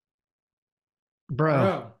Bro,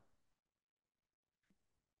 Bro,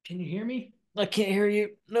 can you hear me? I can't hear you.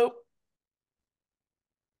 Nope.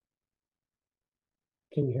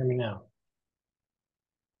 Can you hear me now?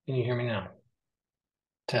 Can you hear me now?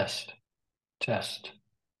 Test, test,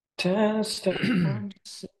 test. I'm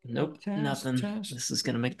just saying Nope, test, nothing. test. This is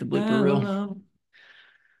gonna make the blooper reel. Hello.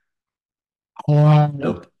 Wow.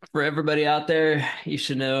 Nope. For everybody out there, you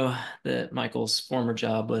should know that Michael's former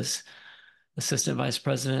job was Assistant Vice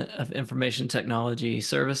President of Information Technology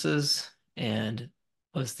Services and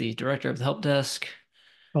was the director of the help desk.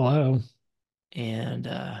 Hello. And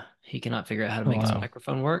he cannot figure out how to make his Hello.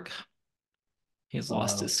 microphone work. He's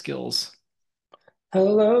lost his Hello. skills.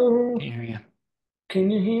 Hello. Can't hear you.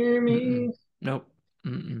 Can you hear Mm-mm. me? Nope.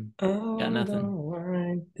 Mm-mm. Got Oh, nothing.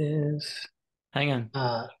 don't like this. Hang on.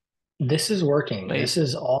 Uh, this is working. This Wait.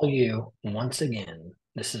 is all you once again.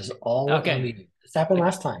 This is all of Okay. you. This happened I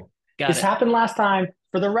last time. got This it. happened last time.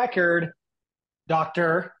 For the record,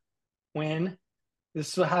 Doctor Win. This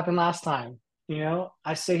is what happened last time.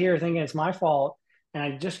 I sit here thinking it's my fault, and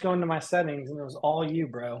I just go into my settings, and it was all you,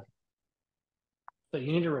 bro. So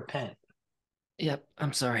you need to repent. Yep,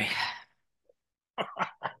 I'm sorry.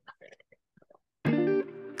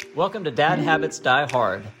 Welcome to Dad Habits Die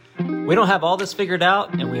Hard. We don't have all this figured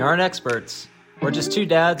out, and we aren't experts. We're just two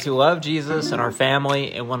dads who love Jesus and our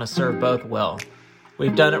family and want to serve both well.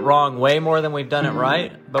 We've done it wrong way more than we've done it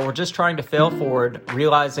right, but we're just trying to fail forward,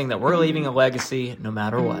 realizing that we're leaving a legacy no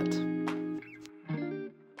matter what.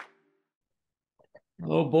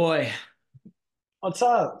 Oh boy. What's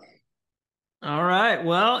up? All right.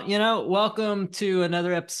 Well, welcome to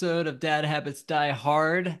another episode of Dad Habits Die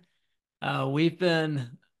Hard. We've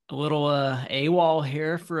been a little AWOL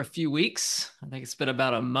here for a few weeks. I think it's been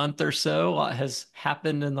about a month or so. A lot has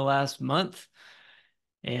happened in the last month.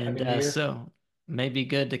 And Happy New Year. so maybe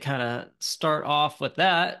good to kind of start off with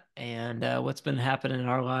that and what's been happening in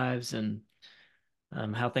our lives and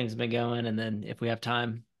how things have been going. And then if we have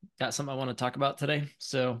time, got something I want to talk about today.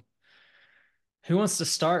 So who wants to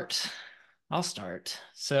start? I'll start.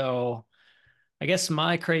 So I guess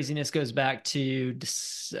my craziness goes back to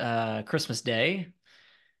Christmas Day.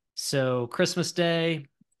 So Christmas Day,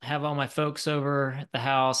 have all my folks over at the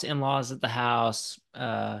house, in-laws at the house,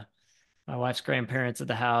 my wife's grandparents at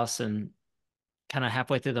the house, and kind of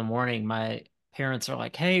halfway through the morning, my parents are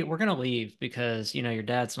like, "Hey, we're gonna leave because your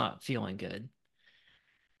dad's not feeling good.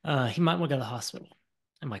 He might want to go to the hospital."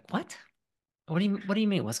 I'm like, "What? What do you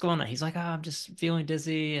mean? What's going on?" He's like, "Oh, I'm just feeling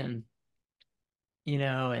dizzy and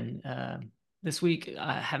this week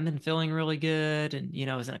I haven't been feeling really good,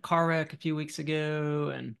 and I was in a car wreck a few weeks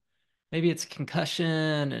ago, and maybe it's a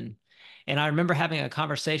concussion." And I remember having a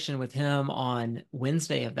conversation with him on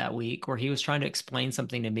Wednesday of that week where he was trying to explain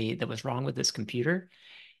something to me that was wrong with his computer.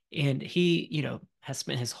 And he, has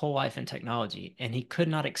spent his whole life in technology, and he could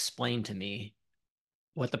not explain to me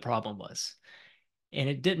what the problem was. And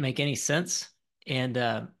it didn't make any sense. And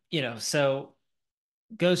so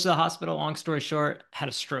goes to the hospital, long story short, had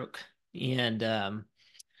a stroke and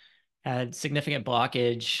had significant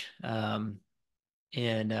blockage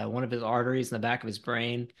in one of his arteries in the back of his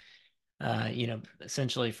brain,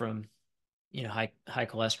 essentially from high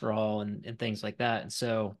cholesterol and things like that. And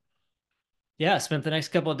so yeah, I spent the next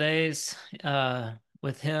couple of days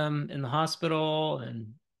with him in the hospital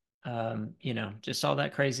and just all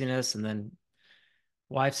that craziness. And then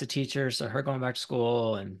wife's a teacher, so her going back to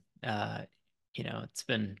school and it's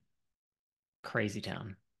been crazy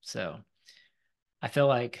town. So I feel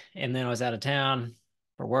like, and then I was out of town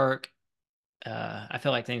for work. I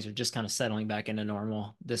feel like things are just kind of settling back into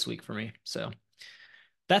normal this week for me. So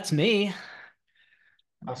that's me,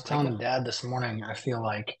 I was telling Michael. Dad this morning, I feel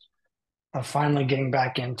like I'm finally getting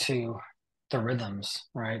back into the rhythms,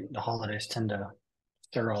 right? The holidays tend to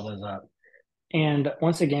stir all those up. And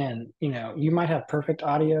once again, you might have perfect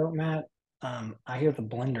audio, Matt. I hear the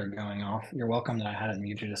blender going off. You're welcome that I had it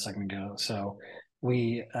muted a second ago. So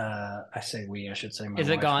I should say my Is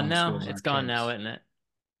it wife gone now? homeschools our It's gone now, kids. isn't it?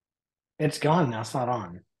 It's gone now. It's not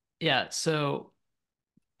on. Yeah. So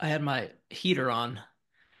I had my heater on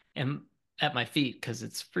and at my feet because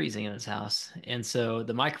it's freezing in this house. And so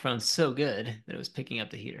the microphone's so good that it was picking up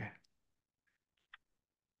the heater.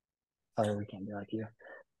 Sorry, we can't be like you.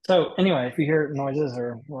 So anyway, if you hear noises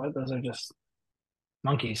or what, those are just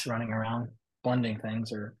monkeys running around, blending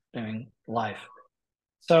things or doing life.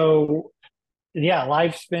 So yeah,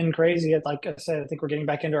 life's been crazy. Like I said, I think we're getting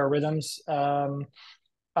back into our rhythms.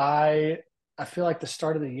 I I feel like the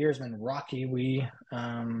start of the year has been rocky.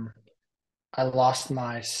 I lost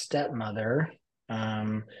my stepmother.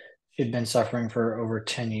 She'd been suffering for over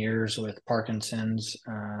 10 years with Parkinson's,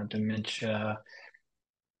 dementia,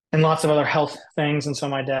 and lots of other health things. And so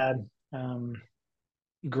my dad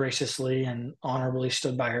graciously and honorably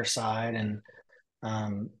stood by her side and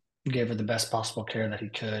um, gave her the best possible care that he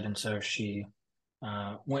could. And so she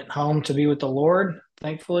went home to be with the Lord.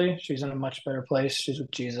 Thankfully, she's in a much better place. She's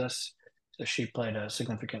with Jesus. So she played a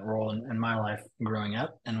significant role in my life growing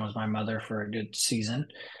up and was my mother for a good season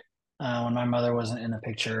when my mother wasn't in the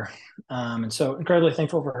picture. And so incredibly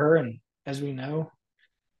thankful for her. And as we know,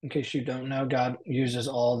 in case you don't know, God uses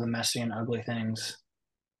all the messy and ugly things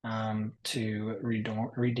to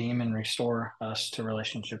redeem and restore us to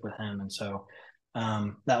relationship with Him. And so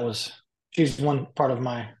that was she's one part of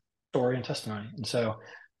my story and testimony. And so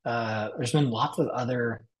there's been lots of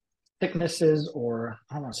other sicknesses, or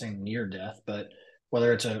I don't want to say near death, but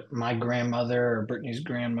whether it's my grandmother or Brittany's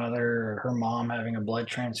grandmother or her mom having a blood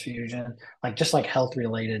transfusion, like just like health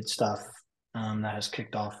related stuff that has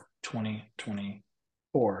kicked off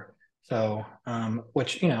 2024. So,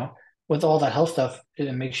 which, with all that health stuff,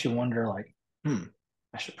 it makes you wonder like, hmm,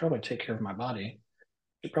 I should probably take care of my body.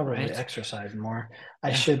 I should probably Right. exercise more. I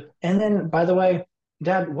Yeah. should. And then, by the way,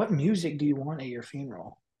 Dad, what music do you want at your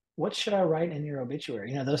funeral? What should I write in your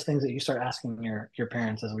obituary? Those things that you start asking your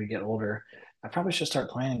parents as we get older. I probably should start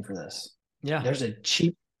planning for this. Yeah. There's a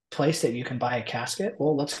cheap place that you can buy a casket.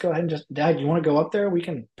 Well, let's go ahead and just, Dad, you want to go up there? We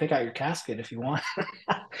can pick out your casket if you want.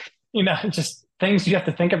 Just things you have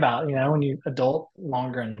to think about, when you adult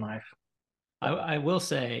longer in life. I will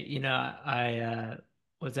say, I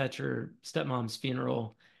was at your stepmom's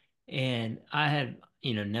funeral and I had,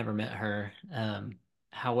 never met her.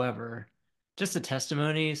 However, just the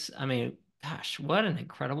testimonies, I mean, gosh, what an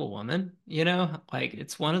incredible woman, Like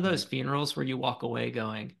it's one of those funerals where you walk away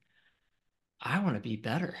going, I want to be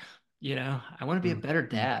better, I want to be a better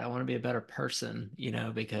Mm-hmm. dad. I want to be a better person,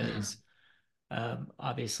 because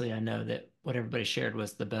obviously I know that what everybody shared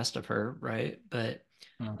was the best of her, right? But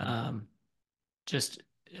Mm-hmm. um, just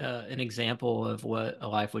an example of what a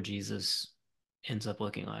life with Jesus ends up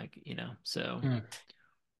looking like, So, Mm-hmm.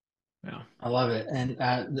 yeah, I love it. And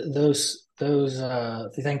those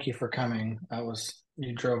thank you for coming. That was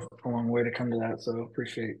you drove a long way to come to that, so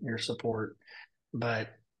appreciate your support. But,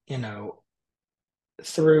 you know,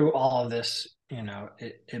 through all of this,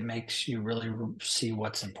 it makes you really see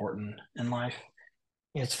what's important in life.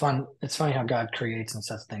 It's fun. It's funny how God creates and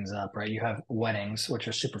sets things up, right? You have weddings, which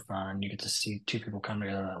are super fun. You get to see two people come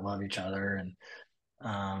together that love each other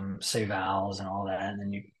and say vows and all that. And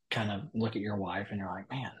then you kind of look at your wife and you're like,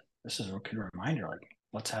 man, this is a good reminder. Like,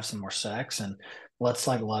 let's have some more sex and let's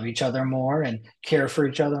like love each other more and care for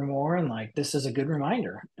each other more. And like, this is a good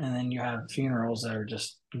reminder. And then you have funerals that are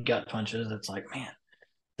just gut punches. It's like, man,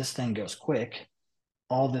 this thing goes quick.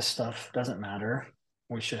 All this stuff doesn't matter.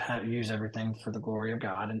 We should use everything for the glory of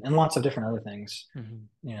God and lots of different other things.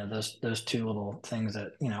 hmm Those two little things that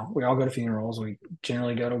we all go to funerals. We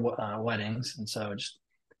generally go to weddings, and so just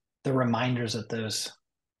the reminders that those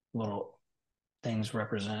little things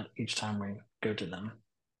represent each time we go to them.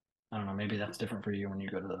 I don't know, maybe that's different for you when you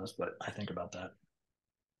go to those, but I think about that.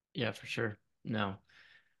 yeah, for sure. No,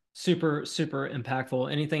 super, super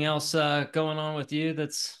impactful. Anything else going on with you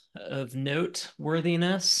that's of note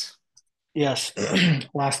worthiness? Yes.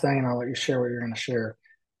 Last thing, and I'll let you share what you're going to share,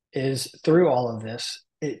 is through all of this,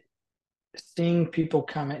 seeing people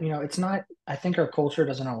come in, it's not, I think our culture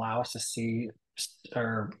doesn't allow us to see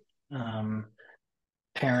our um,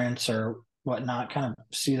 parents or whatnot kind of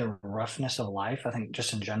see the roughness of life. I think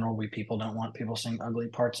just in general, we people don't want people seeing ugly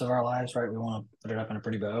parts of our lives, right? We want to put it up in a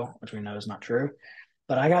pretty bow, which we know is not true.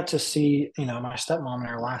 But I got to see, my stepmom in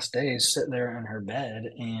her last days sit there in her bed,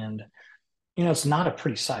 and it's not a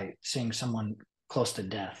pretty sight seeing someone close to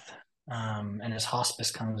death. And as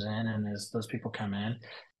hospice comes in, and as those people come in,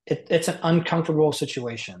 it's an uncomfortable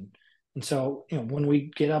situation. And so, when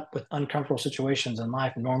we get up with uncomfortable situations in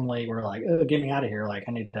life, normally we're like, oh, get me out of here. Like,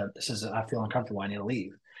 I feel uncomfortable. I need to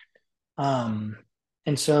leave. Um,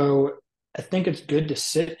 and so I think it's good to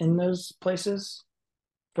sit in those places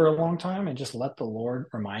for a long time and just let the Lord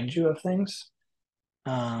remind you of things.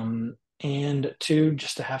 And two,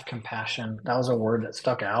 just to have compassion. That was a word that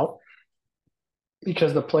stuck out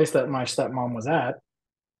because the place that my stepmom was at,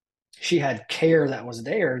 she had care that was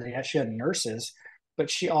there. She had nurses, but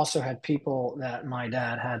she also had people that my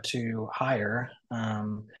dad had to hire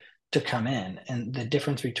to come in. And the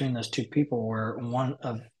difference between those two people were one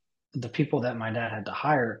of the people that my dad had to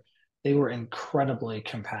hire, they were incredibly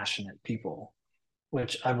compassionate people,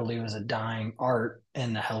 which I believe is a dying art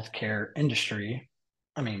in the healthcare industry.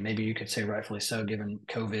 I mean, maybe you could say rightfully so, given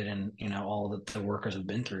COVID and all that the workers have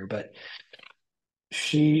been through. But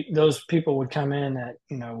those people would come in that,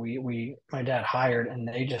 my dad hired, and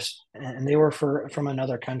they were from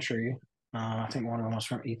another country. I think one of them was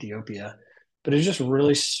from Ethiopia, but it was just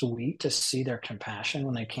really sweet to see their compassion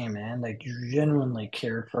when they came in. They genuinely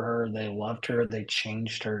cared for her. They loved her. They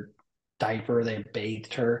changed her diaper. They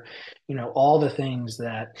bathed her, all the things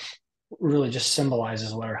that really just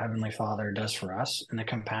symbolizes what our Heavenly Father does for us and the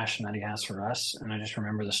compassion that he has for us. And I just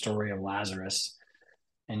remember the story of Lazarus.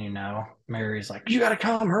 And Mary's like, "You got to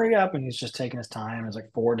come, hurry up!" And he's just taking his time. It's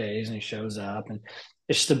like 4 days, and he shows up, and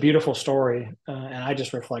it's just a beautiful story. And I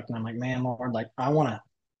just reflect, and I'm like, "Man, Lord, like I want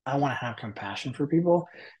to have compassion for people,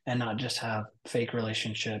 and not just have fake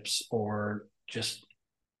relationships, or just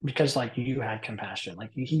because like you had compassion,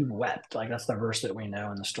 like he wept, like that's the verse that we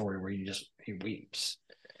know in the story where he weeps."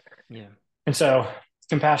 Yeah. And so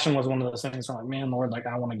compassion was one of those things. I'm like, man, Lord, like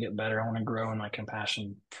I want to get better. I want to grow in my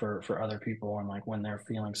compassion for other people. And like when they're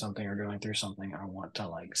feeling something or going through something, I want to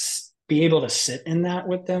like be able to sit in that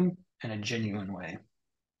with them in a genuine way.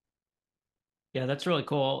 Yeah, that's really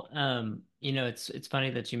cool. It's funny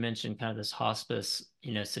that you mentioned kind of this hospice,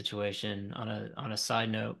 situation on a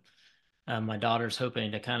side note. My daughter's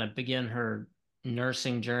hoping to kind of begin her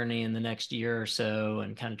nursing journey in the next year or so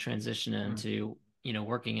and kind of transition Mm, into,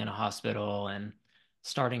 working in a hospital and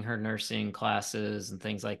starting her nursing classes and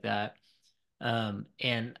things like that.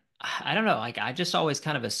 And I don't know, like I just always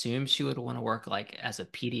kind of assumed she would want to work like as a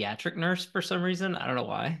pediatric nurse for some reason. I don't know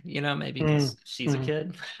why, maybe mm, because she's a mm,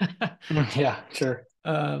 kid. yeah, sure.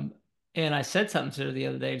 Um, and I said something to her the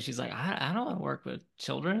other day, and she's like, I don't want to work with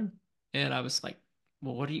children. And I was like,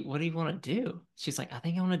 well, what do you want to do? She's like, I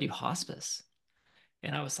think I want to do hospice.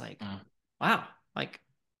 And I was like, Mm, wow, like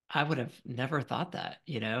I would have never thought that,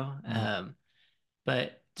 mm,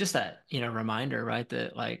 but just that, reminder, right?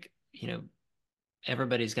 That like,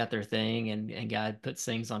 everybody's got their thing and God puts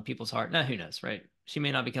things on people's heart. Now, who knows, right? She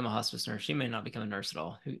may not become a hospice nurse. She may not become a nurse at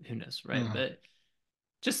all. Who knows, right? mm, But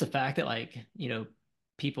just the fact that like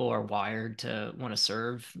people are wired to want to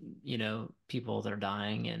serve people that are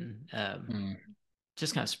dying and mm.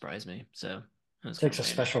 just kind of surprised me, so that was kind Takes of a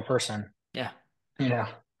random. special person. Yeah. Yeah,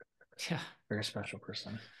 Yeah. very special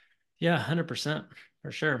person. Yeah, 100%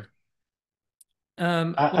 for sure.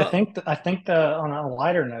 I Well, think the on a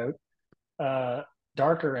lighter note, uh,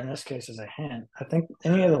 darker in this case is a hint. I think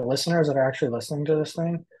any of the listeners that are actually listening to this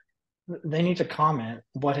thing, they need to comment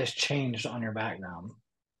what has changed on your background.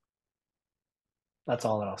 That's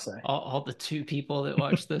all that I'll say. all the two people that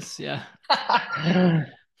watch this, yeah.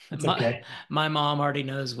 It's my okay. my mom already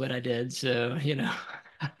knows what I did, so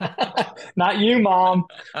Not you, mom.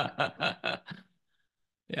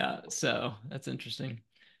 yeah, so that's interesting.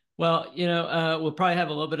 Well, we'll probably have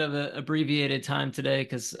a little bit of an abbreviated time today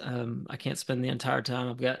because I can't spend the entire time.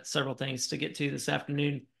 I've got several things to get to this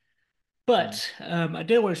afternoon. Mm, But I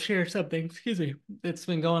did want to share something, excuse me, that's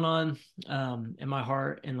been going on in my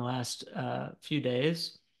heart in the last few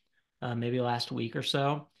days, maybe last week or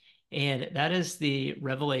so. And that is the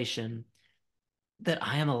revelation that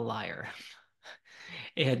I am a liar.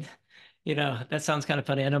 And, that sounds kind of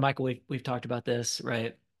funny. I know, Michael, we've talked about this,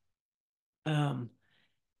 right? Um,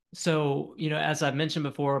 So, as I've mentioned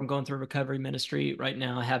before, I'm going through recovery ministry right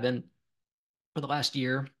now. I have been for the last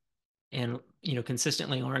year and,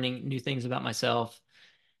 consistently learning new things about myself.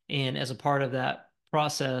 And as a part of that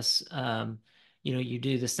process, you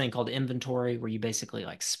do this thing called inventory where you basically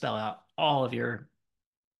like spell out all of your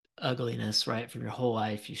ugliness, right, from your whole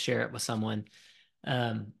life. You share it with someone.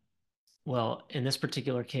 Um, well, in this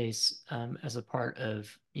particular case, as a part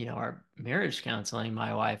of, our marriage counseling,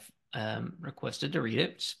 my wife requested to read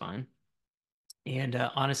it, which is fine. And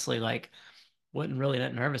honestly, like, wasn't really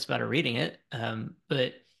that nervous about her reading it.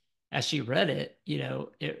 But as she read it,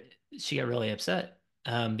 she got really upset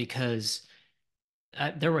because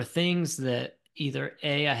there were things that either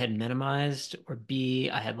A, I had minimized, or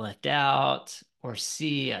B, I had left out, or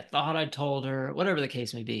C, I thought I told her, whatever the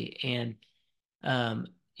case may be. And, um,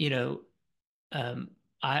 you know, um,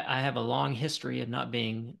 I have a long history of not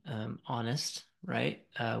being honest, right,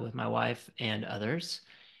 with my wife and others.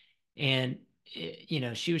 And,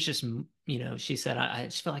 she was just, she said, I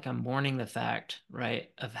just feel like I'm mourning the fact,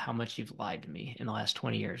 right, of how much you've lied to me in the last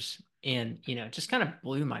 20 years. And, it just kind of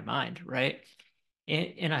blew my mind, right?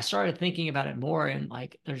 And I started thinking about it more and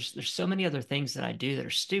like there's so many other things that I do that are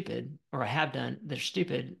stupid or I have done that are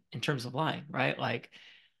stupid in terms of lying, right? Like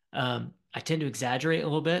I tend to exaggerate a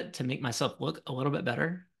little bit to make myself look a little bit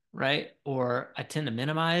better, right? Or I tend to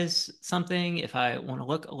minimize something if I want to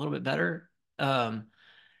look a little bit better. Um,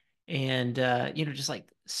 and just like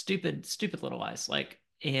stupid little lies like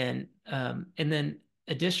and then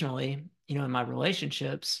additionally in my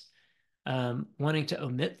relationships wanting to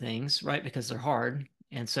omit things, right, because they're hard.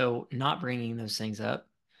 And so not bringing those things up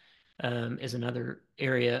is another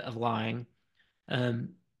area of lying. Um,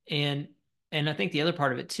 and and I think the other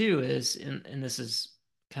part of it too is, and this is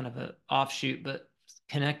kind of a offshoot, but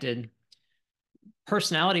connected.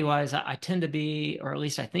 Personality wise, I tend to be, or at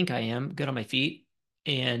least I think I am, good on my feet.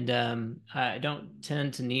 And I don't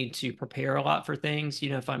tend to need to prepare a lot for things.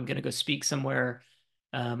 If I'm going to go speak somewhere,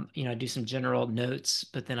 I do some general notes,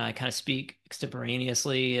 but then I kind of speak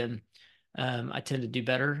extemporaneously, and I tend to do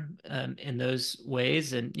better in those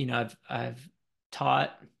ways. And I've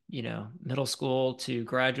taught middle school to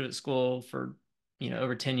graduate school for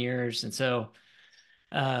over 10 years, and so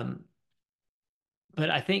um, but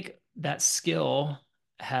I think that skill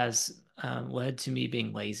has led to me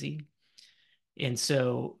being lazy. And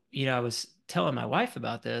so, I was telling my wife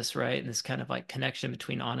about this, right? And this kind of like connection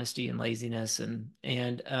between honesty and laziness. And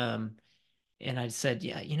I said,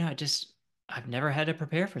 yeah, I've never had to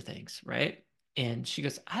prepare for things, right? And she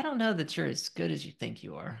goes, I don't know that you're as good as you think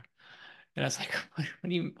you are. And I was like, what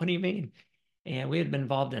do you mean? And we had been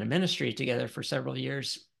involved in a ministry together for several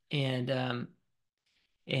years. And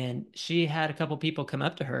she had a couple people come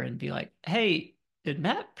up to her and be like, "Hey, did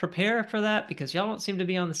Matt prepare for that? Because y'all don't seem to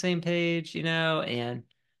be on the same page, you know?" And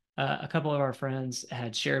a couple of our friends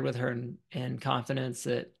had shared with her in confidence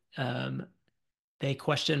that they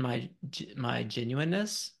questioned my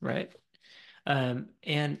genuineness, right?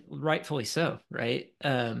 And rightfully so, right?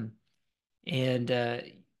 And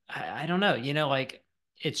I don't know, like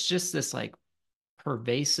it's just this like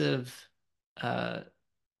pervasive uh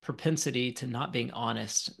propensity to not being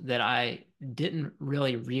honest that I didn't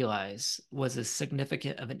really realize was as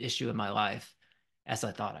significant of an issue in my life as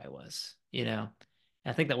I thought I was.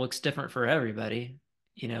 I think that looks different for everybody,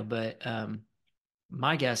 but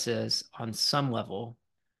my guess is on some level,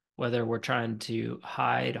 whether we're trying to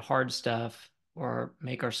hide hard stuff or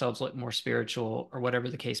make ourselves look more spiritual or whatever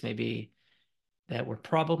the case may be, that we're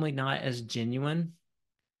probably not as genuine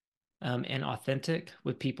and authentic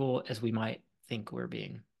with people as we might think we're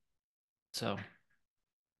being. So,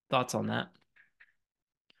 thoughts on that?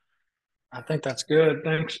 I think that's good.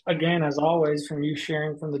 Thanks again, as always, from you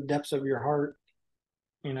sharing from the depths of your heart.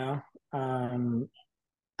 You know, um,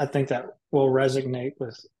 I think that will resonate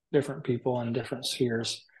with different people in different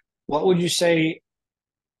spheres. What would you say,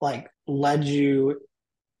 like, led you?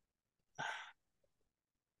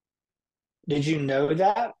 Did you know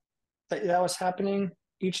that was happening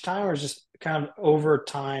each time, or just kind of over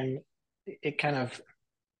time? It kind of,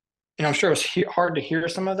 I'm sure it was hard to hear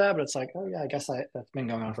some of that, but it's like, oh yeah, I guess that's been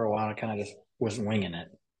going on for a while. I kind of just was winging it.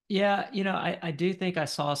 Yeah, I do think I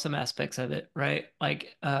saw some aspects of it, right?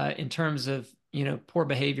 Like in terms of, poor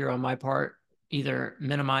behavior on my part, either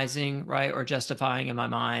minimizing, right, or justifying in my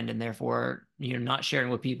mind, and therefore, not sharing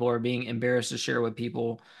with people or being embarrassed to share with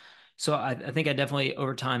people. So I think I definitely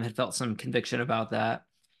over time had felt some conviction about that.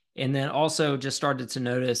 And then also just started to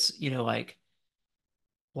notice, like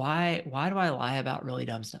why do I lie about really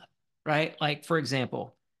dumb stuff? Right? Like for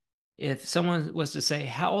example, if someone was to say,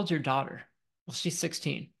 "How old's your daughter?" Well, she's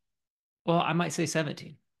 16. Well, I might say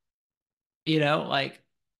 17, like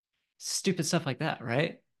stupid stuff like that,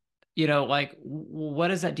 right? Like what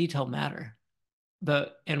does that detail matter?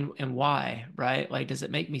 But and why, right? Like, does it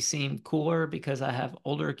make me seem cooler because I have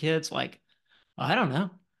older kids? Like, I don't know,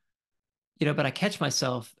 but I catch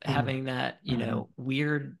myself having that, Mm-hmm.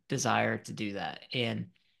 weird desire to do that. And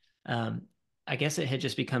um, I guess it had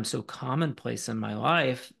just become so commonplace in my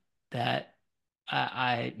life that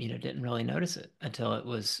I didn't really notice it until it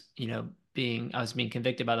was, I was being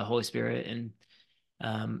convicted by the Holy Spirit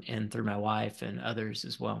and through my wife and others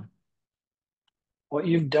as well. What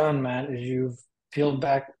you've done, Matt, is you've peeled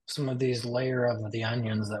back some of these layer of the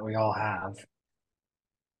onions that we all have.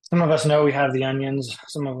 Some of us know we have the onions.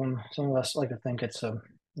 Some of us like to think it's a,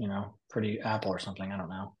 pretty apple or something. I don't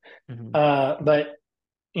know. Mhm. But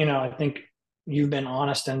I think you've been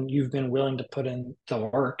honest and you've been willing to put in the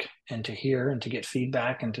work and to hear and to get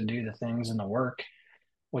feedback and to do the things in the work,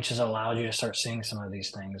 which has allowed you to start seeing some of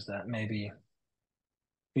these things that maybe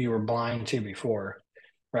you were blind to before,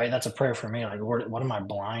 right? That's a prayer for me. Like, what am I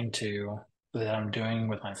blind to that I'm doing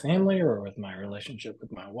with my family or with my relationship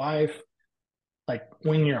with my wife? Like,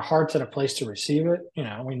 when your heart's at a place to receive it,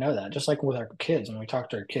 we know that. Just like with our kids, when we talk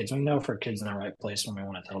to our kids, we know if our kids in the right place when we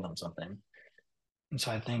want to tell them something. And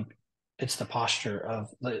so I think it's the posture of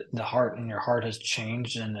the heart, and your heart has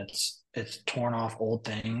changed, and it's torn off old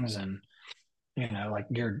things, and like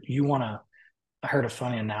you want to. I heard a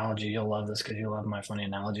funny analogy. You'll love this because you love my funny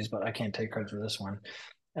analogies, but I can't take credit for this one.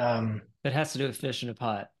 It has to do with fish in a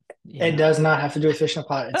pot, It does not have to do with fish in a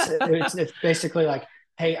pot. It's basically like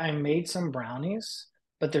hey, I made some brownies,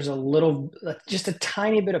 but there's a little, just a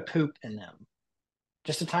tiny bit of poop in them.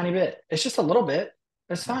 Just a tiny bit. It's just a little bit.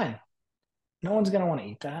 It's Yeah. fine. No one's gonna want to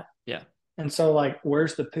eat that. Yeah. And so, like,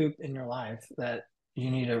 where's the poop in your life that you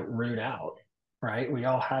need to root out? Right? We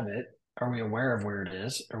all have it. Are we aware of where it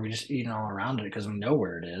is? Are we just eating all around it because we know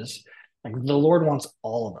where it is? Like the Lord wants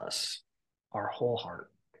all of us, our whole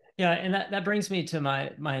heart. Yeah, and that brings me to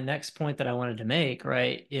my next point that I wanted to make,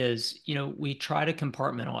 right? Is, we try to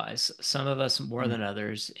compartmentalize, some of us more than Mm.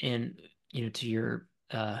 others, and to your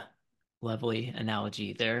lovely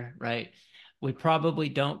analogy there, right? We probably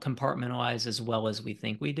don't compartmentalize as well as we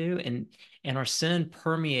think we do, and our sin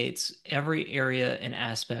permeates every area and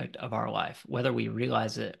aspect of our life, whether we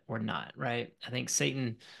realize it or not, right? I think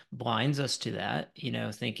Satan blinds us to that,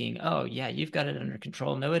 thinking, oh yeah, you've got it under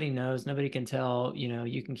control. Nobody knows, nobody can tell,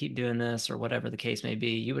 you can keep doing this or whatever the case may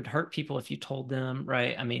be. You would hurt people if you told them,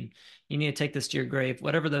 right? I mean, you need to take this to your grave,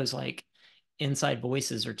 whatever those like inside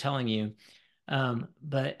voices are telling you.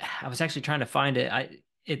 But I was actually trying to find it.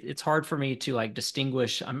 It's hard for me to like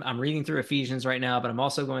distinguish. I'm reading through Ephesians right now, but I'm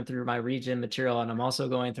also going through my regen material and I'm also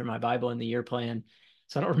going through my Bible in the year plan.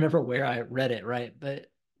 So I don't remember where I read it, right?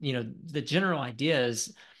 But the general idea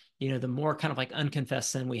is, the more kind of like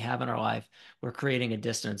unconfessed sin we have in our life, we're creating a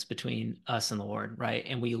distance between us and the Lord, right?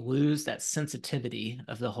 And we lose that sensitivity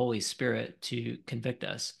of the Holy Spirit to convict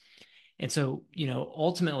us. And so,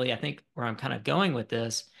 ultimately, I think where I'm kind of going with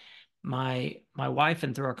this, my wife,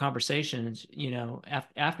 and through our conversations,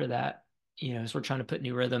 after that, as we're trying to put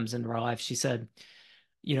new rhythms into our life, she said,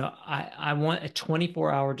 I want a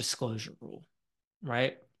 24-hour disclosure rule,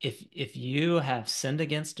 right? If you have sinned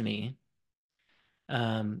against me,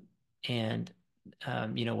 um, and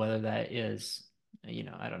whether that is,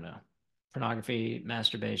 I don't know, pornography,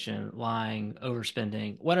 masturbation, lying,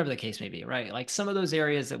 overspending, whatever the case may be, right? Like some of those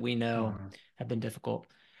areas that we know Mm. have been difficult.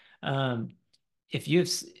 Um, if you've,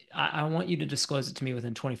 I want you to disclose it to me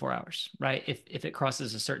within 24 hours, right? If it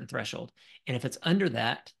crosses a certain threshold, and if it's under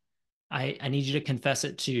that, I need you to confess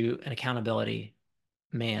it to an accountability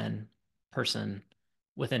man, person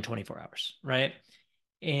within 24 hours, right?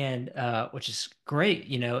 And which is great,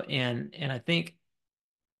 and I think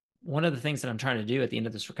one of the things that I'm trying to do at the end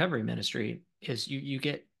of this recovery ministry is you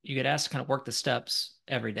get asked to kind of work the steps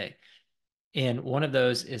every day. And one of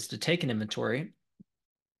those is to take an inventory,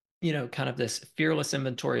 kind of this fearless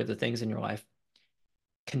inventory of the things in your life,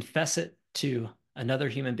 confess it to another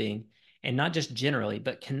human being, and not just generally,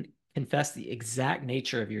 but confess the exact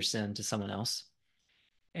nature of your sin to someone else.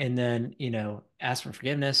 And then, ask for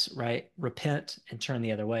forgiveness, right? Repent and turn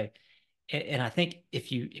the other way. And I think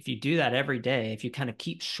if you do that every day, if you kind of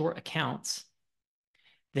keep short accounts,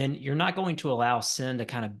 then you're not going to allow sin to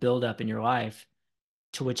kind of build up in your life,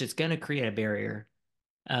 to which it's going to create a barrier,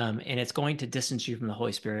 and it's going to distance you from the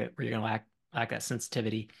Holy Spirit, where you're going to lack that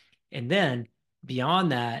sensitivity. And then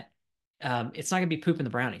beyond that, it's not going to be pooping the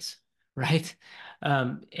brownies, right?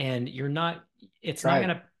 And it's not going Right.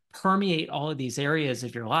 to permeate all of these areas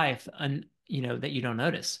of your life, that you don't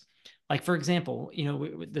notice. Like for example,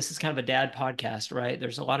 this is kind of a dad podcast, right?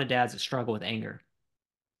 There's a lot of dads that struggle with anger,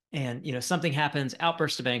 and something happens,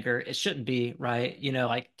 outburst of anger. It shouldn't be, right?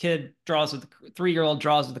 Like kid draws with 3-year-old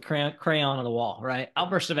draws with a crayon on the wall, right?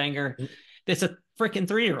 Outburst of anger. It's a freaking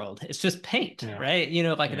 3-year-old. It's just paint, Yeah. right?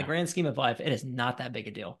 Like in the Yeah. grand scheme of life, it is not that big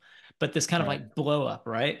a deal. But this kind of Right. like blow up,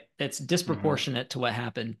 right? It's Hmm. disproportionate to what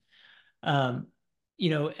happened. um,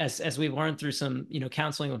 as we've learned through some,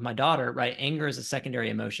 counseling with my daughter, right? Anger is a secondary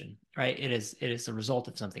emotion, right? It is a result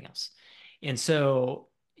of something else. And so,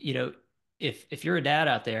 if you're a dad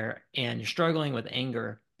out there and you're struggling with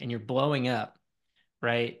anger and you're blowing up,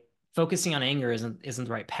 right? Focusing on anger isn't the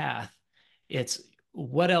right path. It's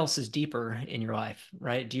what else is deeper in your life,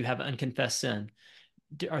 right? Do you have unconfessed sin?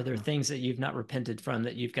 Are there things that you've not repented from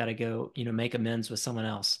that you've got to go, make amends with someone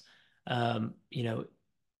else? Um, you know,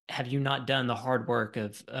 have you not done the hard work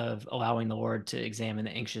of allowing the Lord to examine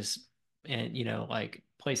the anxious and like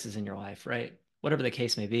places in your life, right? Whatever the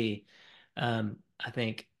case may be. I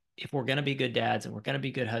think if we're going to be good dads and we're going to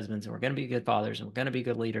be good husbands and we're going to be good fathers and we're going to be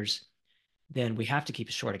good leaders, then we have to keep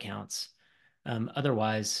short accounts.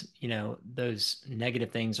 Otherwise, those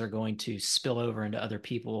negative things are going to spill over into other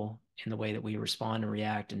people in the way that we respond and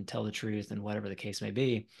react and tell the truth and whatever the case may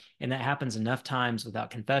be. And that happens enough times without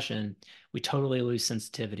confession, we totally lose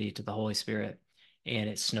sensitivity to the Holy Spirit, and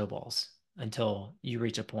it snowballs until you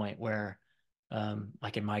reach a point where,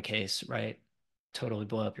 like in my case, right, totally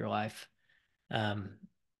blow up your life. Um,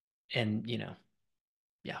 and, yeah,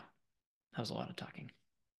 that was a lot of talking.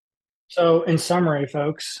 So, in summary,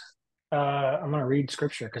 folks, I'm going to read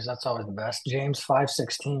scripture because that's always the best. James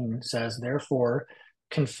 5:16 says, "Therefore,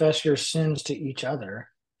 confess your sins to each other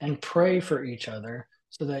and pray for each other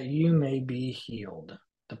so that you may be healed.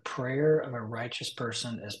 The prayer of a righteous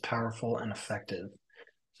person is powerful and effective.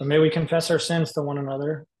 So may we confess our sins to one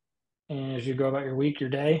another. And as you go about your week, your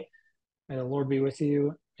day, may the Lord be with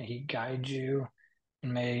you. May he guide you.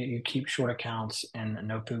 And may you keep short accounts and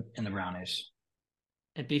no poop in the brownies.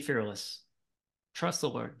 And be fearless. Trust the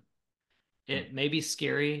Lord. It may be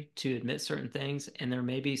scary to admit certain things, and there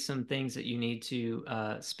may be some things that you need to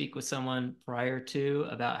speak with someone prior to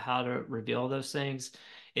about how to reveal those things.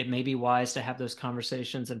 It may be wise to have those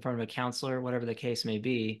conversations in front of a counselor, whatever the case may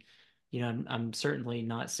be. I'm certainly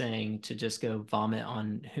not saying to just go vomit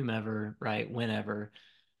on whomever, right, whenever.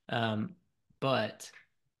 Um, but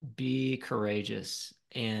be courageous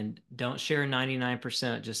and don't share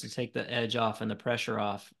 99% just to take the edge off and the pressure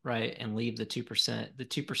off, right? And leave the 2%. The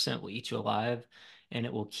 2% will eat you alive and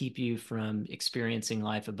it will keep you from experiencing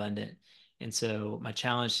life abundant. And so, my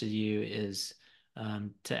challenge to you is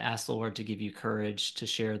to ask the Lord to give you courage to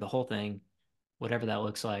share the whole thing, whatever that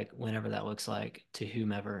looks like, whenever that looks like, to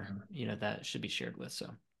whomever, that should be shared with. So.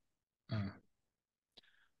 Mm.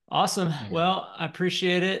 Awesome. Amen. Well, I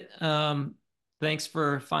appreciate it. Thanks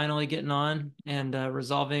for finally getting on and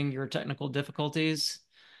resolving your technical difficulties.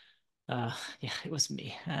 Yeah, it was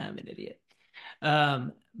me. I'm an idiot.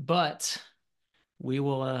 But we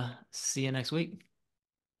will see you next week.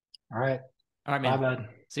 All right. All right, Bye, man. bud.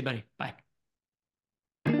 See you, buddy. Bye.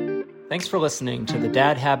 Thanks for listening to the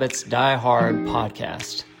Dad Habits Die Hard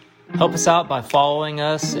podcast. Help us out by following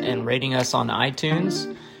us and rating us on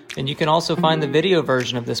iTunes. And you can also find the video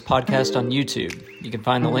version of this podcast on YouTube. You can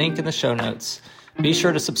find the link in the show notes. Be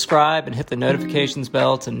sure to subscribe and hit the notifications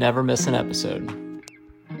bell to never miss an episode.